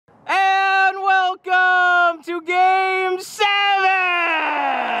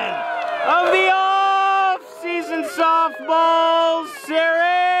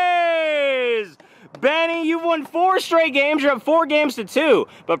won 4 straight games. You're up 4 games to 2.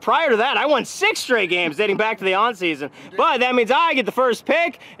 But prior to that, I won 6 straight games dating back to the on-season. But that means I get the first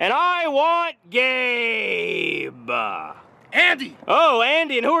pick, and I want Gabe. Andy. Oh,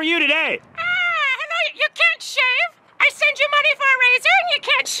 Andy, and who are you today? Hello, you can't shave? I send you money for a razor and you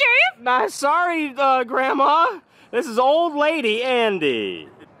can't shave? Sorry, Grandma. This is old lady Andy.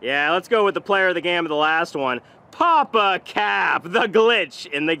 Yeah, let's go with the player of the game of the last one. Papa Cap, the glitch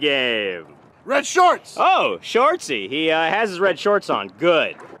in the game. Red shorts. Oh, Shortsy. He has his red shorts on.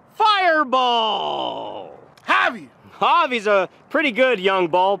 Good. Fireball. Javi. Javi's a pretty good young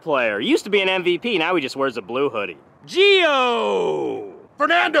ball player. Used to be an MVP, now he just wears a blue hoodie. Gio.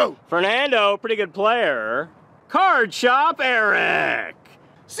 Fernando. Fernando, pretty good player. Card Shop Eric.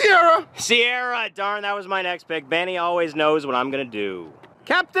 Sierra. Sierra, darn, that was my next pick. Benny always knows what I'm gonna do.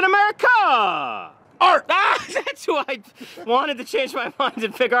 Captain America. Art. Ah, that's who I wanted to change my mind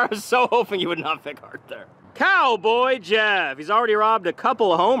and pick Art. I was so hoping you would not pick Art there. Cowboy Jeff. He's already robbed a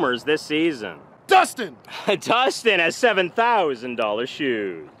couple of homers this season. Dustin. Dustin has $7,000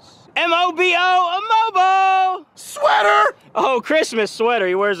 shoes. M-O-B-O, a Mobo! Sweater! Oh, Christmas sweater.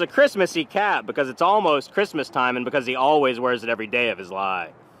 He wears a Christmassy cap because it's almost Christmas time and because he always wears it every day of his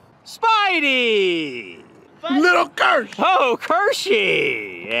life. Spidey! Little Kirsch! Oh,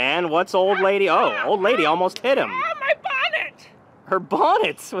 Kershey! And what's old lady? Oh, old lady almost hit him. Oh, my bonnet! Her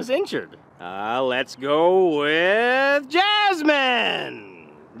bonnet was injured. Let's go with Jasmine!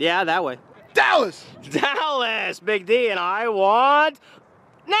 Yeah, that way. Dallas! Dallas, Big D, and I want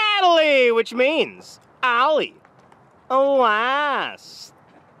Natalie, which means Ollie. Last.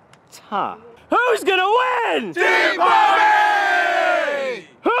 Who's gonna win? Team Bobby!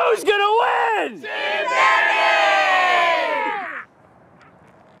 Who's gonna win? Team Bobby!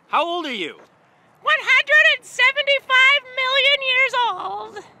 How old are you? 175 million years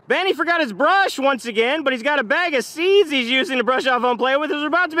old. Benny forgot his brush once again, but he's got a bag of seeds he's using to brush off home plate with as we're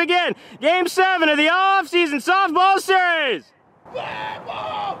about to begin. Game 7 of the Offseason Softball Series.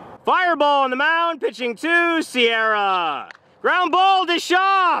 Fireball on the mound, pitching to Sierra. Ground ball to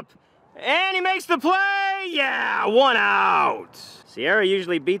Shop. And he makes the play. Yeah, 1 out. Sierra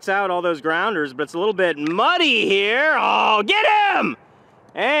usually beats out all those grounders, but it's a little bit muddy here. Oh, get him!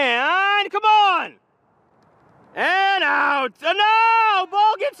 And come on. And out. No,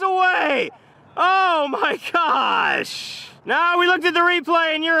 ball gets away. Oh my gosh. No, we looked at the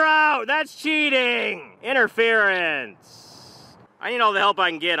replay and you're out. That's cheating. Interference. I need all the help I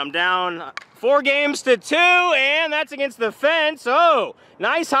can get. I'm down 4 games to 2, and that's against the fence. Oh,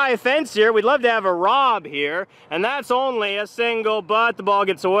 nice high fence here. We'd love to have a rob here, and that's only a single, but the ball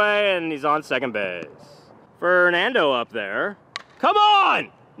gets away, and he's on second base. Fernando up there. Come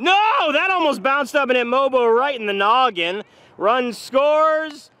on! No, that almost bounced up and hit Mobo right in the noggin. Run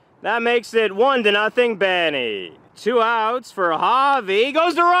scores. That makes it 1-0 Benny. 2 outs for Javi.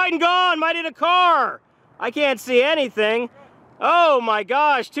 Goes to right and gone. Might hit a car. I can't see anything. Oh my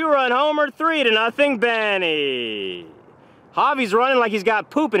gosh, 2-run homer, 3-0 Benny. Javi's running like he's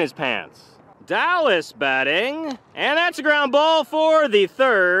got poop in his pants. Dallas batting, and that's a ground ball for the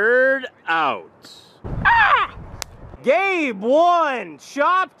 3rd out. Ah! Gabe 1,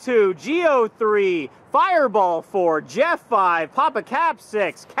 Shop 2, Geo 3, Fireball 4, Jeff 5, Papa Cap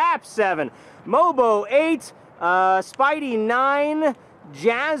 6, Cap 7, Mobo 8, Spidey 9,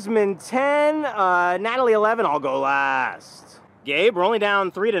 Jasmine 10, Natalie 11, I'll go last. Gabe, we're only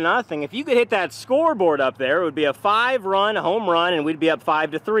down 3-0. If you could hit that scoreboard up there, it would be a 5-run home run, and we'd be up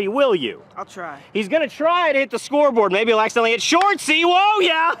 5-3. Will you? I'll try. He's gonna try to hit the scoreboard. Maybe he'll accidentally hit Shortsy. Whoa,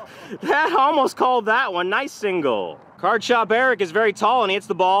 yeah! That almost called that one. Nice single. Card Shop Eric is very tall, and he hits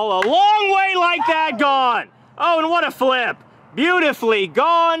the ball a long way like that. Gone. Oh, and what a flip. Beautifully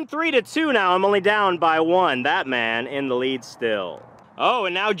gone. 3-2 now. I'm only down by 1. That man in the lead still. Oh,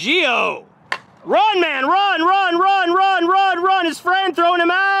 and now Gio. Run, man, run, run, run, run, run, run. His friend throwing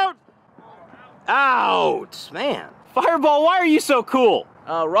him out. Out. Man. Fireball, why are you so cool?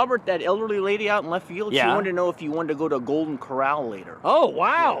 Robert, that elderly lady out in left field, Yeah. she wanted to know if you wanted to go to Golden Corral later. Oh,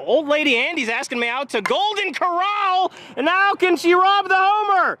 wow. Yeah. Old lady Andy's asking me out to Golden Corral. And now can she rob the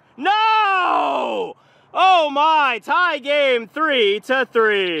homer? No! Oh, my. Tie game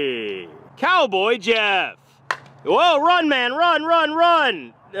 3-3. Cowboy Jeff. Whoa, run, man. Run, run,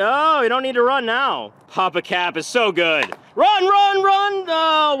 run. Oh, you don't need to run now. Papa Cap is so good. Run, run, run.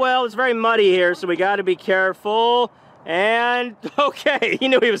 Oh, well, it's very muddy here, so we got to be careful. And, okay, he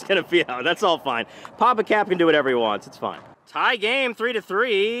knew he was going to be out. That's all fine. Papa Cap can do whatever he wants. It's fine. Tie game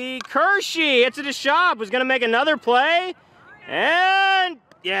 3-3. Kershey hits it to Shop. Who's going to make another play. And,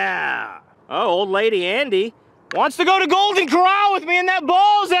 yeah. Oh, old lady Andy wants to go to Golden Corral with me, and that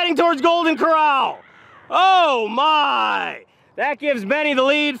ball's heading towards Golden Corral. Oh my! That gives Benny the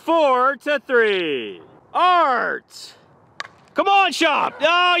lead 4-3. Art! Come on, Shop!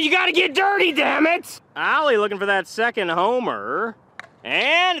 Oh, you gotta get dirty, damn it! Allie looking for that second homer.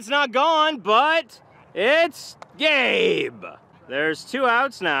 And it's not gone, but it's Gabe. There's 2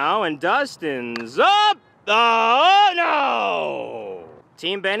 outs now, and Dustin's up! Oh, no!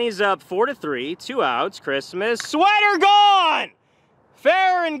 Team Benny's up 4-3, 2 outs, Christmas. Sweater gone!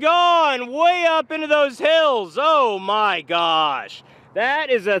 Fair and gone, way up into those hills. Oh my gosh. That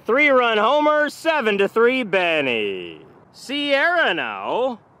is a 3-run homer, 7-3 Benny. Sierra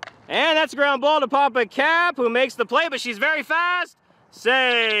now. And that's a ground ball to Papa Cap, who makes the play, but she's very fast.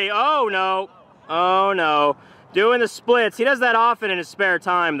 Oh no. Oh no. Doing the splits. He does that often in his spare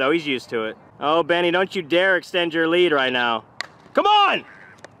time, though. He's used to it. Oh, Benny, don't you dare extend your lead right now. Come on!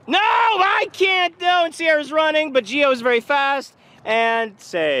 No, I can't. No, and Sierra's running, but Gio's very fast. And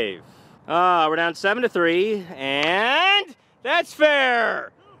save. We're down 7-3, and that's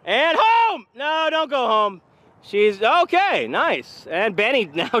fair. And home! No, don't go home. She's okay, nice. And Benny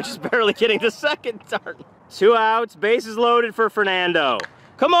now just barely getting the second turn. 2 outs, bases loaded for Fernando.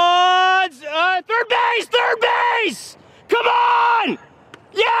 Come on! Third base! Third base! Come on!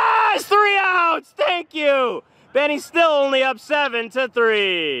 Yes! 3 outs! Thank you! Benny's still only up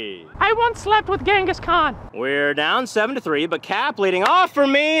 7-3. I once slept with Genghis Khan. We're down 7-3, but Cap leading off for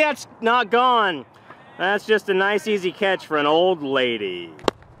me. That's not gone. That's just a nice, easy catch for an old lady.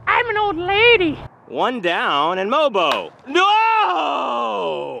 I'm an old lady. 1 down, and Mobo.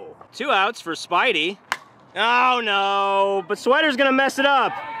 No! 2 outs for Spidey. Oh, no, but Sweater's gonna mess it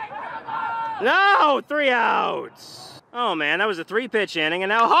up. No, 3 outs. Oh man, that was a 3-pitch inning, and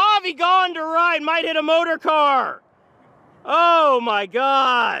now Javi gone to right, might hit a motor car. Oh my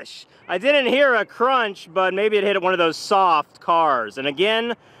gosh. I didn't hear a crunch, but maybe it hit one of those soft cars. And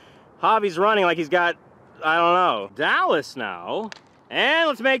again, Javi's running like he's got, I don't know, Dallas now. And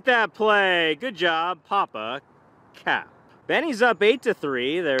let's make that play. Good job, Papa Cap. Benny's up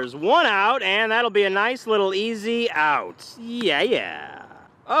 8-3. There's 1 out, and that'll be a nice little easy out. Yeah.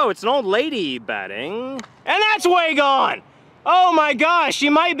 Oh, it's an old lady batting. And that's way gone! Oh my gosh, she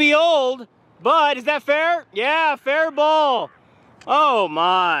might be old, but is that fair? Yeah, fair ball. Oh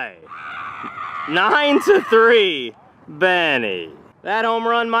my. 9-3, Benny. That home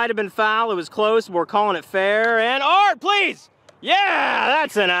run might have been foul. It was close, but we're calling it fair. And Art, please! Yeah,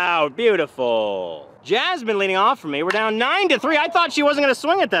 that's an out. Beautiful. Jasmine leading off for me. We're down 9-3. I thought she wasn't going to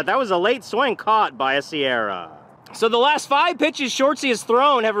swing at that. That was a late swing caught by a Sierra. So the last 5 pitches Shortsy has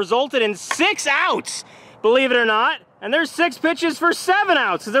thrown have resulted in 6 outs, believe it or not. And there's 6 pitches for 7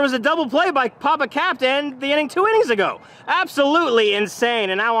 outs, because there was a double play by Papa Cap to end the inning 2 innings ago. Absolutely insane,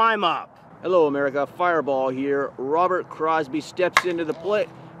 and now I'm up. Hello, America. Fireball here. Robert Crosby steps into the plate,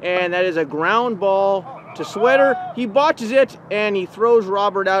 and that is a ground ball to Sweater. He botches it, and he throws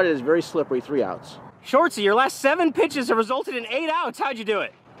Robert out. It is very slippery. 3 outs. Shortsy, your last 7 pitches have resulted in 8 outs. How'd you do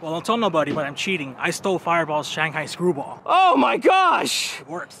it? Well, don't tell nobody, but I'm cheating. I stole Fireball's Shanghai Screwball. Oh my gosh! It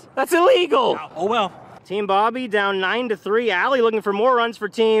works. That's illegal! Oh well. Team Bobby down 9-3. Allie looking for more runs for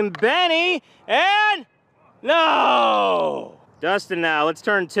Team Benny. And no! Dustin now, let's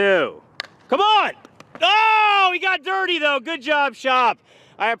turn 2. Come on! Oh, he got dirty though. Good job, Shop.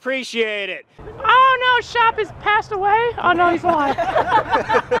 I appreciate it. Oh no, Shop has passed away. Oh no, he's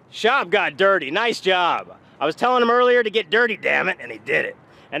alive. Shop got dirty. Nice job. I was telling him earlier to get dirty, damn it, and he did it.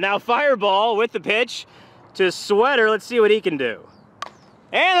 And now Fireball with the pitch to Sweater. Let's see what he can do.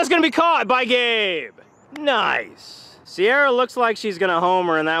 And that's going to be caught by Gabe. Nice. Sierra looks like she's going to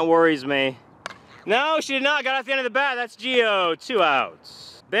homer, and that worries me. No, she did not. Got off the end of the bat. That's Gio. 2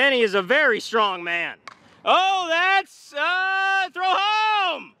 outs. Benny is a very strong man. Oh, that's throw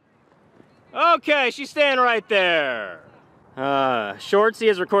home. Okay, she's staying right there. Shortsy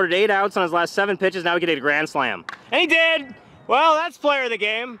has recorded 8 outs on his last 7 pitches. Now he can hit a grand slam. And he did. Well, that's player of the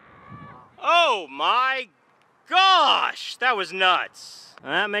game. Oh my gosh, that was nuts.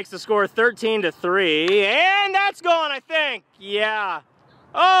 That makes the score 13-3, and that's gone, I think. Yeah.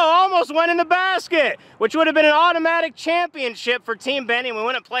 Oh, almost went in the basket, which would have been an automatic championship for Team Benny, and we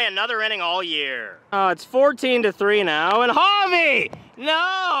wouldn't play another inning all year. Oh, it's 14-3 now, and Javi!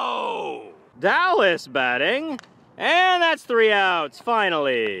 No! Dallas batting, and that's 3 outs,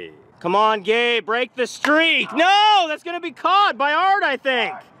 finally. Come on, Gabe, break the streak. No, that's gonna be caught by Art, I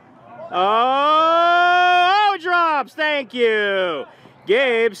think. Oh, drops, thank you.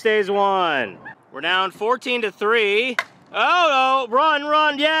 Gabe stays 1. We're down 14-3. Oh,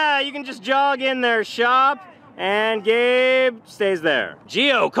 run, yeah, you can just jog in there, Shop. And Gabe stays there.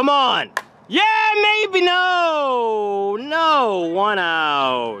 Gio, come on. Yeah, maybe, no, 1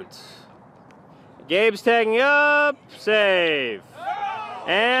 out. Gabe's tagging up, safe.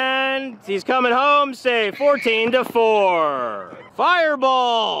 And he's coming home, safe, 14-4.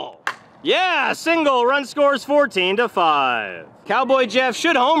 Fireball! Yeah, single, run scores 14-5. Cowboy Jeff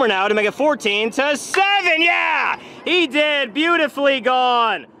should homer now to make it 14-7, yeah! He did, beautifully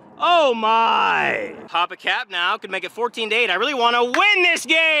gone. Oh my! Pop a cap now, could make it 14-8. I really want to win this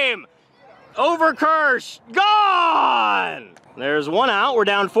game! Over Kirsch, gone! There's one out, we're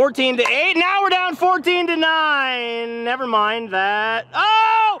down 14-8, now we're down 14-9. Never mind that.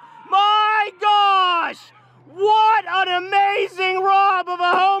 Oh my gosh! What an amazing rob of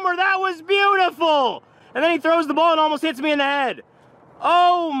a homer, that was beautiful! And then he throws the ball and almost hits me in the head.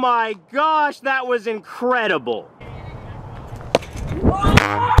 Oh my gosh, that was incredible.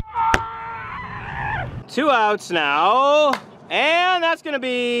 2 outs now, and that's gonna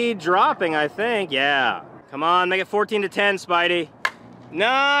be dropping, I think, yeah. Come on, make it 14-10, Spidey.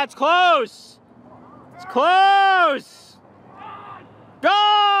 Nah, it's close. It's close.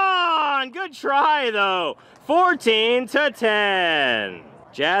 Gone! Good try, though. 14-10.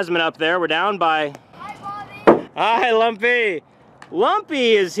 Jasmine up there, we're down by... Hi, Lumpy.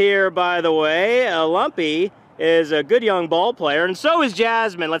 Lumpy is here, by the way. Lumpy is a good young ball player, and so is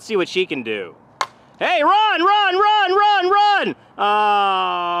Jasmine. Let's see what she can do. Hey, run, run, run, run, run!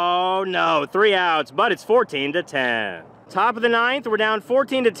 Oh, no, 3 outs, but it's 14-10. Top of the 9th, we're down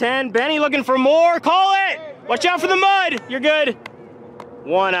 14-10. Benny looking for more, call it! Watch out for the mud, you're good.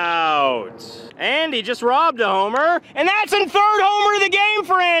 1 out. Andy just robbed a homer, and that's in 3rd homer of the game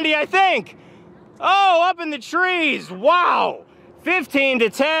for Andy, I think. Oh, up in the trees, wow.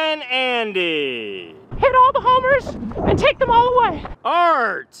 15-10, Andy. Hit all the homers and take them all away.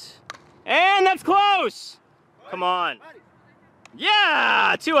 Art. And that's close. Come on.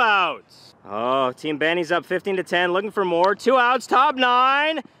 Yeah, 2 outs. Oh, Team Benny's up 15-10, looking for more. 2 outs, top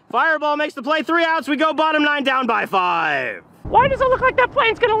 9. Fireball makes the play, 3 outs. We go bottom 9, down by 5. Why does it look like that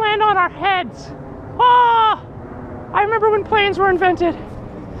plane's gonna land on our heads? Ah, I remember when planes were invented.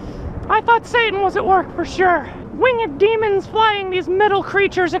 I thought Satan was at work for sure. Winged demons flying these metal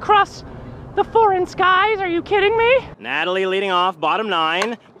creatures across the foreign skies. Are you kidding me? Natalie leading off, bottom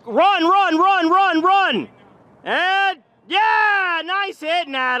 9. Run, run, run, run, run! And yeah, nice hit,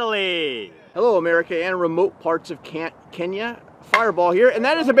 Natalie. Hello, America and remote parts of Kenya. Fireball here, and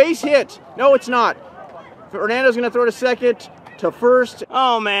that is a base hit. No, it's not. Fernando's gonna throw to second, to first.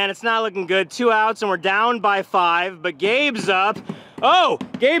 Oh man, it's not looking good. 2 outs and we're down by 5, but Gabe's up. Oh,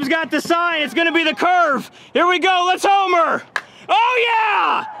 Gabe's got the sign. It's gonna be the curve. Here we go, let's homer. Oh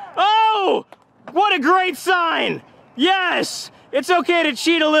yeah! Oh, what a great sign. Yes, it's okay to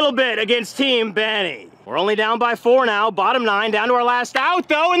cheat a little bit against Team Benny. We're only down by 4 now, bottom 9, down to our last out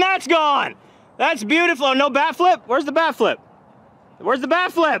though, and that's gone. That's beautiful. Oh, no bat flip? Where's the bat flip? Where's the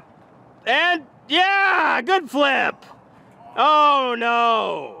bat flip? And yeah, good flip. Oh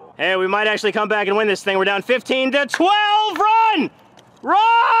no. Hey, we might actually come back and win this thing. We're down 15-12, run!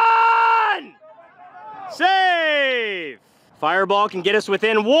 Run! Save! Fireball can get us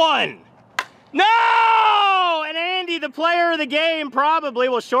within 1. No! And Andy, the player of the game, probably.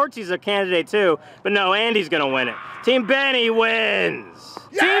 Well, Shorty's a candidate too, but no, Andy's gonna win it. Team Benny wins.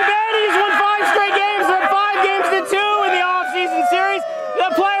 Yeah! Team Benny's won 5 straight games. They're 5 games to 2 in the off-season series. The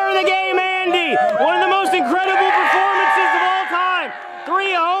player of the game, Andy. One of the most incredible performances of all time.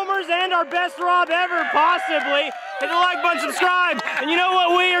 3 homers and our best rob ever, possibly. Hit the like button, subscribe. And you know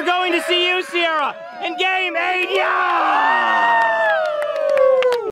what? We are going to see you, Sierra, in Game 8. Yeah!